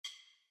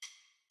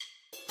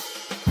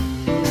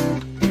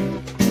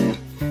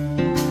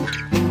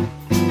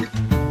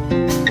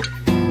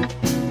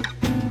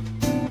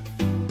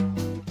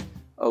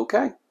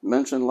Okay,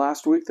 mentioned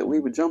last week that we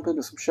would jump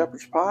into some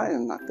shepherd's pie,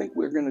 and I think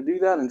we're going to do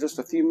that in just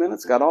a few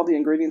minutes. Got all the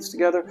ingredients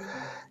together.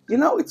 You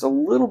know, it's a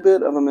little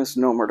bit of a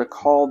misnomer to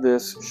call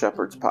this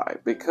shepherd's pie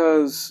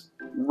because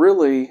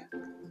really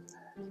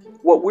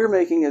what we're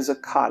making is a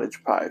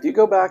cottage pie. If you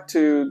go back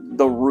to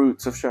the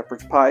roots of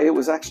shepherd's pie, it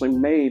was actually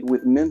made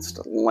with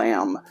minced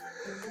lamb.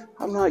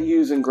 I'm not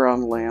using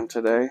ground lamb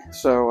today,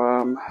 so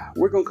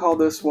we're going to call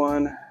this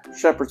one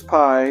shepherd's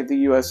pie the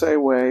USA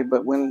way,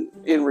 but when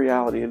in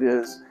reality it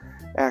is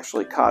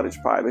actually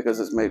cottage pie because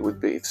it's made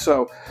with beef.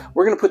 So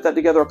we're going to put that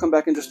together. I'll come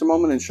back in just a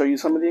moment and show you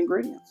some of the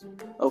ingredients.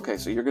 Okay,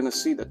 so you're going to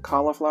see the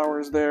cauliflower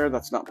is there.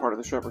 That's not part of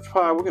the shepherd's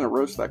pie. We're going to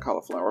roast that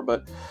cauliflower,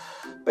 but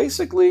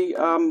basically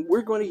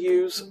we're going to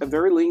use a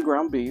very lean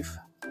ground beef.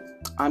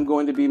 I'm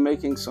going to be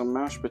making some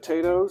mashed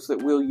potatoes that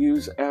we'll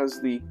use as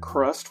the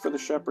crust for the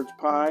shepherd's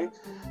pie.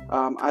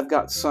 I've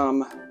got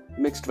some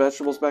mixed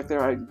vegetables back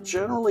there. I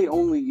generally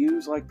only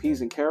use like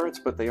peas and carrots,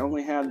 but they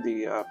only had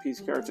the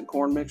peas, carrots, and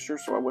corn mixture,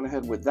 so I went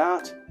ahead with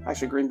that.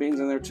 Actually, green beans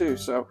in there too,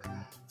 so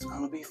it's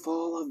going to be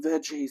full of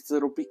veggies.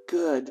 It'll be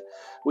good.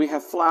 We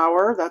have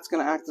flour. That's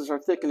going to act as our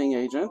thickening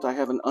agent. I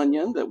have an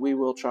onion that we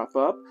will chop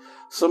up.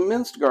 Some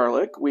minced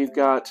garlic. We've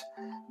got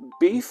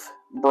beef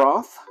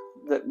broth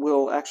that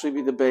will actually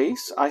be the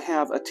base. I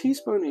have a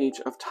teaspoon each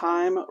of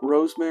thyme,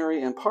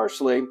 rosemary, and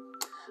parsley.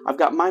 I've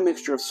got my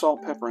mixture of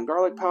salt, pepper, and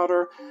garlic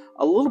powder,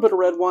 a little bit of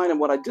red wine, and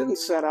what I didn't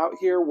set out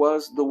here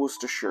was the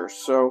Worcestershire.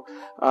 So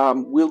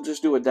we'll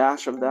just do a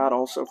dash of that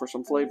also for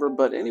some flavor.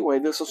 But anyway,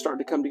 this will start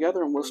to come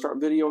together, and we'll start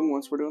videoing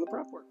once we're doing the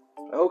prep work.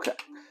 Okay,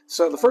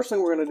 so the first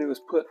thing we're going to do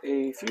is put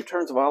a few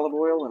turns of olive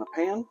oil in a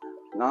pan.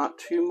 Not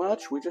too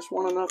much. We just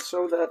want enough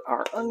so that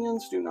our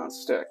onions do not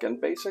stick. And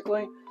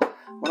basically,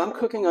 when I'm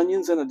cooking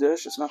onions in a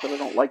dish, it's not that I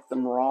don't like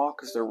them raw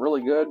because they're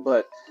really good,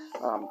 but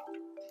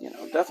you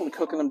know, definitely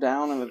cooking them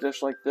down in a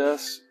dish like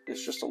this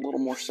is just a little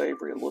more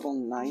savory, a little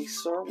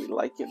nicer. We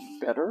like it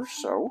better,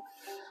 so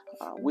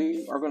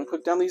we are going to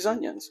cook down these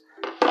onions.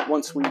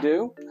 Once we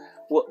do,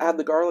 we'll add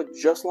the garlic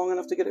just long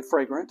enough to get it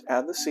fragrant,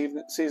 add the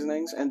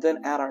seasonings, and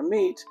then add our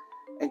meat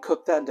and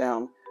cook that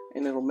down,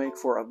 and it'll make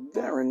for a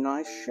very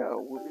nice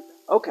show.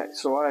 Okay,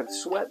 so I've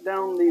sweat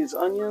down these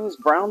onions,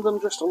 browned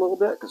them just a little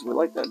bit because we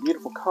like that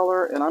beautiful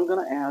color, and I'm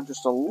going to add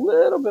just a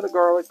little bit of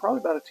garlic, probably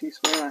about a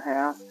teaspoon and a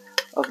half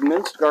of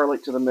minced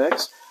garlic to the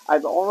mix.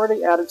 I've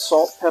already added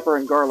salt, pepper,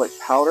 and garlic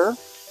powder.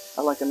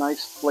 I like a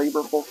nice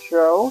flavorful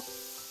show.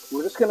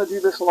 We're just going to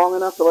do this long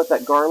enough to let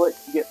that garlic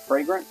get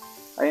fragrant.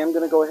 I am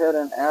going to go ahead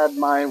and add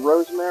my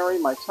rosemary,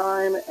 my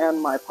thyme,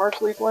 and my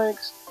parsley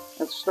flakes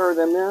and stir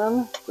them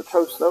in to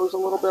toast those a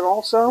little bit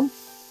also.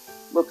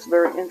 Looks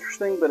very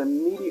interesting, but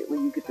immediately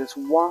you get this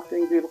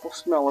wafting, beautiful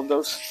smell of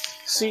those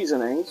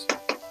seasonings.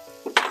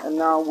 And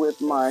now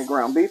with my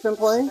ground beef in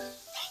place,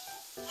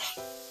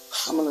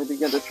 I'm going to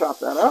begin to chop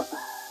that up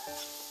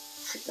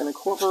and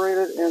incorporate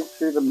it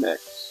into the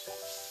mix.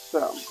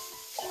 So,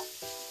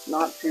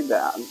 not too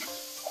bad.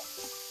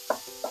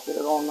 Get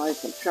it all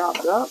nice and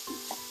chopped up.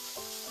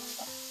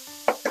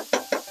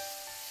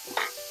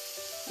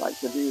 Like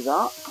to do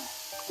that.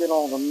 Get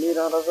all the meat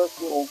out of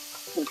this little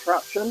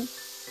contraption.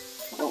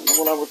 I don't know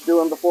what I was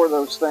doing before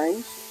those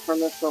things. Turn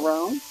this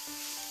around.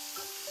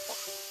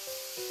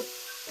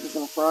 I'm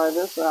going to fry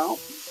this out.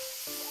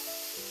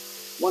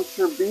 Once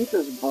your beef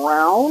is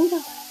browned,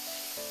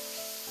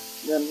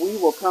 then we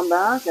will come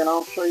back and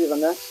I'll show you the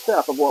next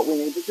step of what we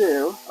need to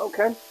do.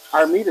 Okay,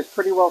 our meat is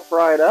pretty well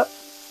fried up.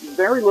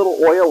 Very little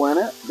oil in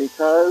it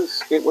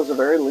because it was a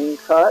very lean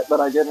cut, but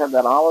I did have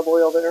that olive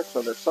oil there,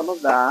 so there's some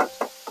of that.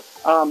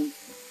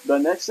 The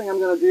next thing I'm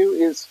going to do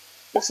is,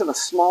 just in a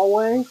small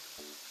way,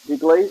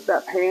 deglaze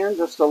that pan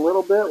just a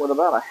little bit with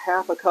about a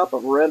half a cup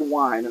of red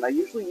wine. And I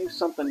usually use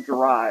something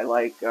dry,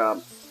 like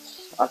a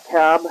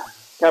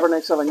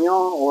Cabernet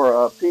Sauvignon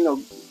or a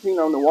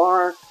Pinot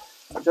Noir,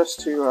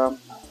 just to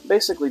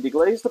basically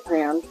deglaze the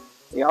pan.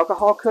 The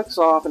alcohol cooks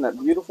off and that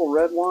beautiful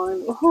red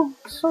wine. Oh,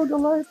 so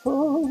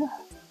delightful.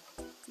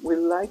 We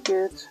like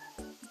it.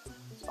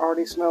 It's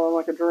already smelling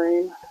like a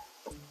dream.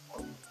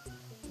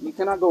 You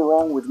cannot go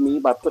wrong with me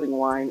by putting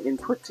wine in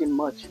pretty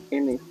much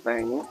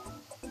anything.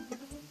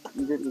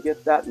 You didn't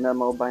get that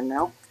memo by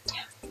now.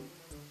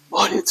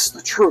 But it's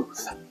the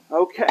truth.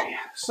 Okay,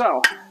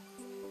 so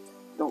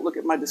don't look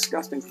at my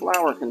disgusting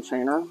flour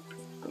container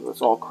because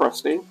it's all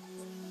crusty.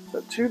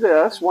 But to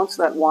this, once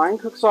that wine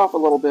cooks off a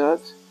little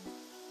bit,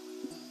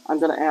 I'm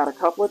going to add a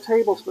couple of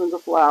tablespoons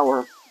of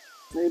flour,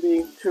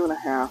 maybe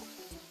 2.5.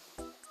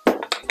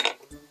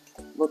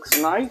 Looks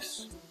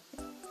nice.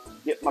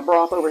 Get my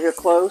broth over here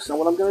close, and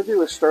what I'm going to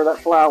do is stir that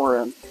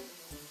flour in.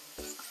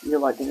 You're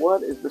like,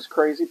 what is this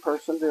crazy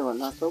person doing?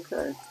 That's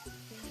okay.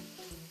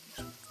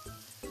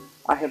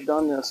 I have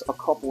done this a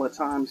couple of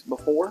times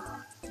before.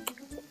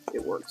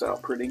 It works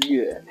out pretty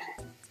good.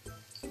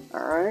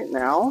 Alright,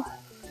 now,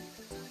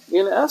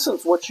 in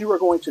essence, what you are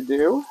going to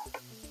do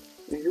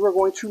is you are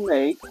going to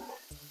make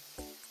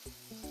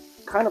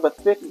kind of a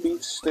thick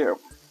beef stew.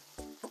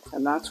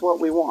 And that's what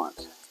we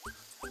want.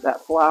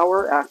 That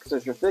flour acts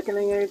as your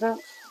thickening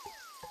agent.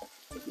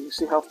 You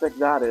see how thick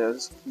that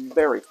is?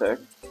 Very thick.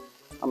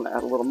 I'm going to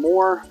add a little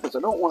more because I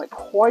don't want it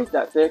quite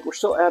that thick. We're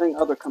still adding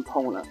other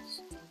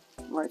components.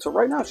 All right, so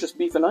right now it's just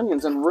beef and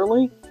onions, and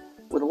really,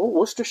 with a little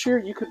Worcestershire,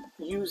 you could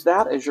use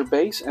that as your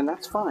base, and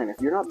that's fine.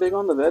 If you're not big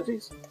on the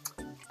veggies,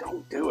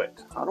 don't do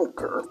it. I don't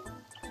care.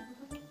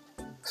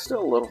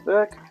 Still a little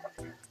thick.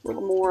 A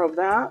little more of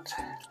that.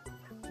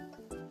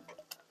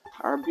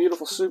 Our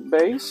beautiful soup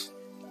base.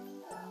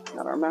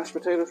 Got our mashed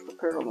potatoes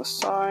prepared on the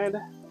side,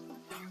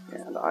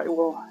 and I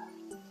will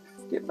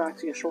get back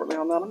to you shortly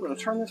on that. I'm going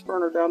to turn this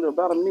burner down to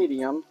about a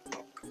medium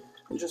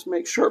and just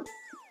make sure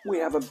we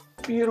have a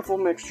beautiful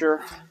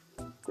mixture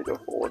to go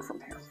forward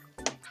from here.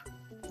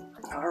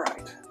 All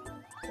right,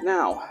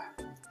 now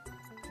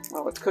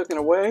while it's cooking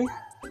away,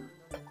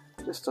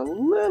 just a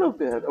little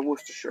bit of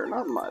Worcestershire,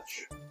 not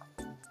much,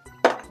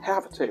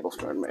 half a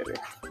tablespoon maybe.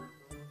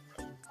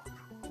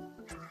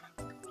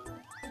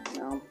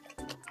 Now,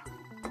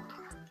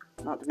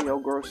 not to be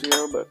old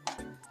grossio, but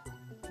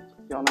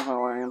y'all know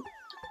how I am.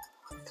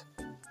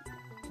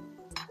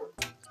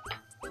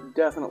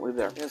 Definitely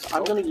there. Yes,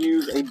 I'm going to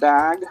use a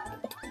bag,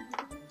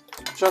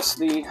 just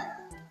the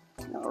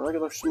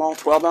regular small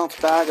 12-ounce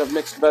bag of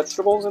mixed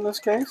vegetables in this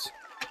case.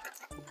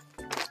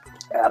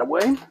 Add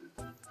away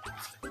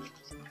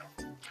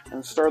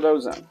and stir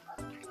those in.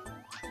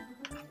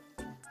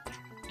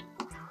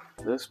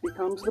 This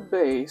becomes the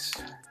base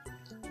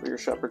for your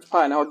shepherd's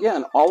pie. Now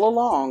again, all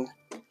along,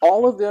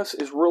 all of this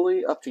is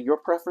really up to your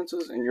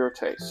preferences and your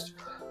taste.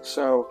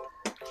 So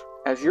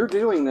as you're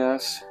doing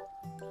this,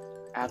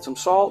 add some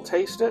salt,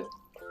 taste it.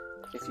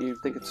 If you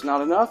think it's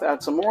not enough,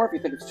 add some more. If you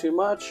think it's too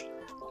much,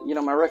 you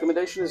know, my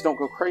recommendation is don't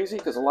go crazy,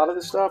 because a lot of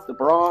this stuff, the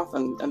broth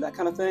and that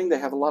kind of thing, they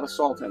have a lot of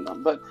salt in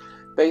them. But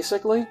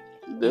basically,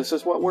 this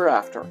is what we're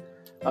after.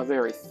 A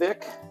very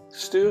thick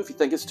stew. If you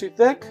think it's too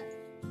thick,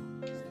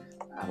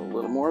 add a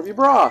little more of your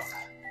broth.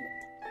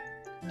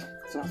 If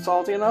it's not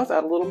salty enough,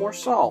 add a little more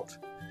salt.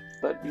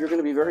 But you're going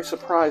to be very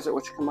surprised at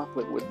what you come up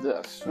with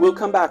this. We'll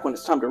come back when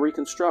it's time to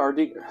reconstruct,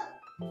 or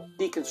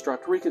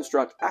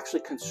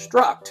actually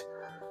construct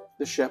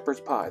the shepherd's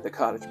pie, the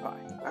cottage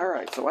pie. All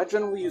right, so I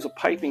generally use a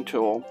piping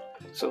tool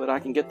so that I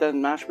can get that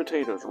mashed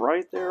potatoes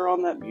right there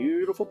on that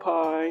beautiful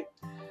pie.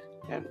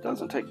 And it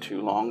doesn't take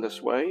too long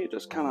this way. You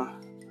just kind of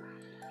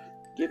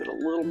give it a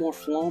little more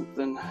flump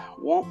than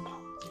whomp,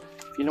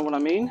 if you know what I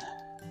mean.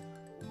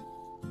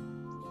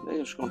 They're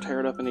just going to tear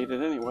it up and eat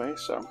it anyway,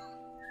 so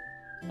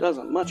it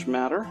doesn't much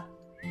matter.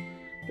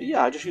 But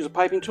yeah, I just use a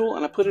piping tool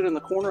and I put it in the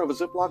corner of a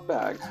Ziploc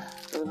bag.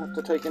 Doesn't have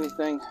to take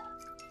anything,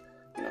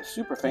 you know,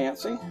 super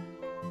fancy.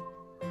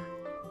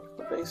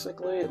 But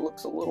basically, it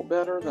looks a little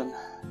better than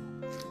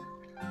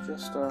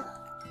just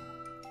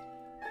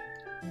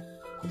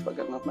if I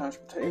got enough mashed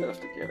potatoes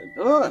to get it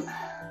done.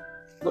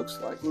 Looks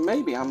like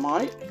maybe I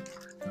might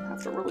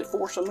have to really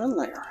force them in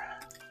there.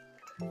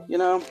 You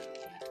know,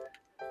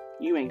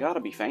 you ain't got to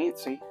be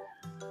fancy.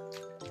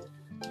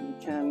 You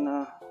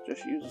can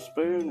just use a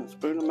spoon and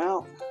spoon them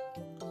out.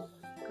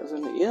 Because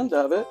in the end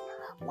of it,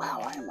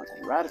 wow, I am like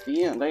right at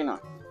the end, ain't I?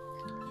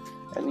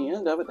 At the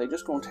end of it, they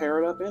just gonna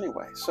tear it up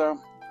anyway. So,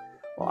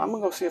 well, I'm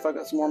gonna go see if I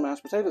got some more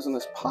mashed potatoes in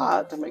this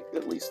pot to make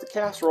at least the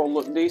casserole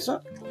look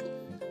decent.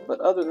 But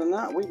other than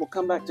that, we will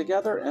come back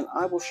together and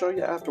I will show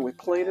you after we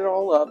plate it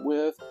all up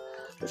with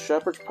the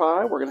shepherd's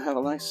pie. We're gonna have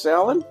a nice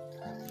salad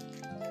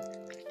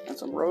and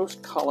some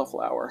roast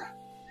cauliflower.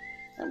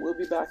 And we'll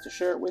be back to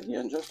share it with you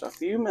in just a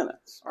few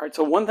minutes. All right,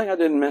 so one thing I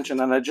didn't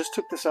mention, and I just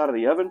took this out of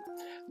the oven,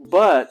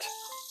 but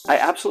I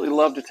absolutely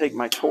love to take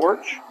my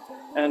torch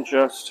and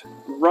just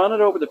run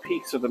it over the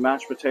peaks of the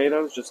mashed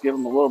potatoes, just give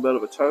them a little bit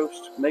of a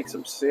toast, makes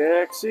them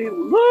sexy.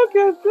 Look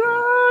at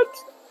that!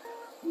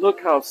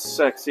 Look how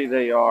sexy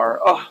they are.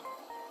 Oh,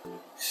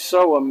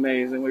 so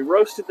amazing. We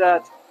roasted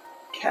that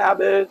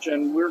cabbage,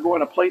 and we're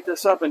going to plate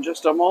this up in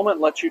just a moment,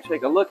 let you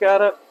take a look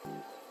at it.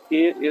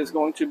 It is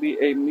going to be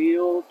a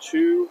meal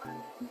to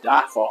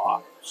die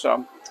for.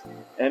 So,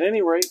 at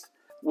any rate,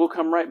 we'll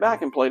come right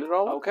back and plate it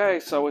all. Okay,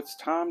 so it's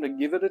time to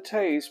give it a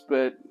taste.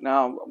 But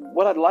now,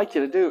 what I'd like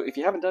you to do, if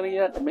you haven't done it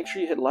yet, make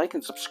sure you hit like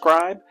and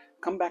subscribe.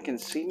 Come back and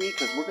see me,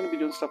 because we're going to be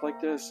doing stuff like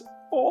this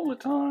all the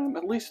time,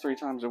 at least 3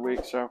 times a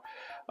week. So,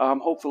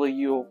 hopefully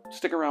you'll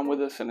stick around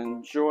with us and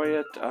enjoy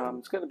it.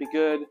 It's going to be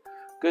good.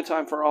 Good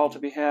time for all to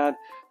be had.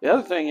 The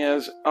other thing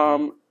is,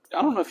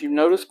 I don't know if you've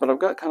noticed, but I've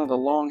got kind of the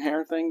long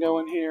hair thing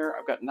going here.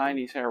 I've got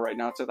 90s hair right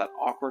now. It's at that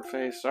awkward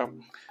phase. So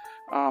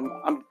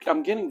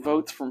I'm getting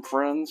votes from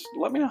friends.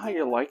 Let me know how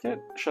you like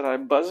it. Should I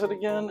buzz it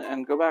again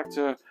and go back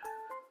to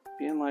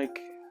being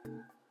like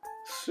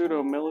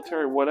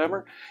pseudo-military,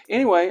 whatever?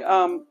 Anyway,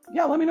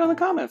 yeah, let me know in the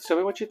comments. Tell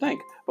me what you think.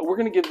 But we're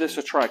going to give this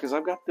a try because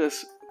I've got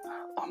this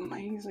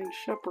amazing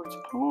shepherd's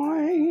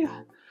pie.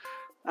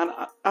 And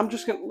I'm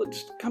just going to,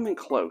 let's come in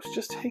close.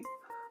 Just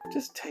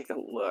take a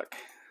look.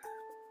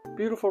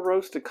 Beautiful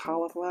roasted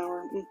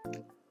cauliflower.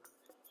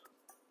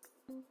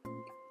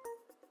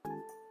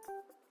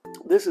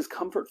 This is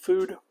comfort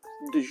food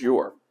du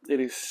jour.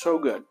 It is so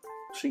good.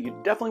 So you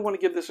definitely want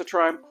to give this a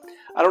try.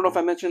 I don't know if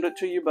I mentioned it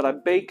to you, but I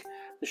bake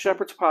the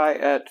shepherd's pie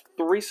at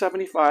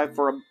 375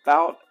 for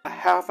about a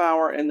half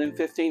hour and then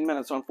 15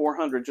 minutes on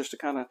 400 just to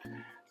kind of,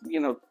 you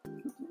know,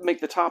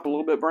 make the top a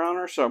little bit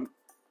browner. So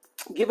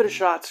give it a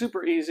shot.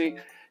 Super easy.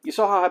 You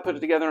saw how I put it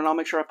together, and I'll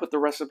make sure I put the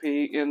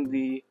recipe in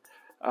the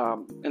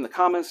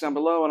comments down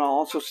below, and I'll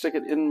also stick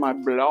it in my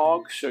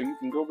blog so you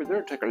can go over there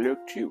and take a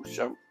look too.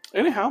 So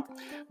anyhow,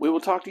 we will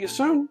talk to you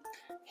soon.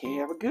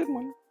 Have a good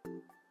one.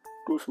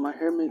 Does my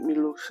hair make me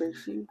look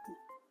sexy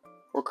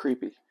or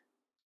creepy?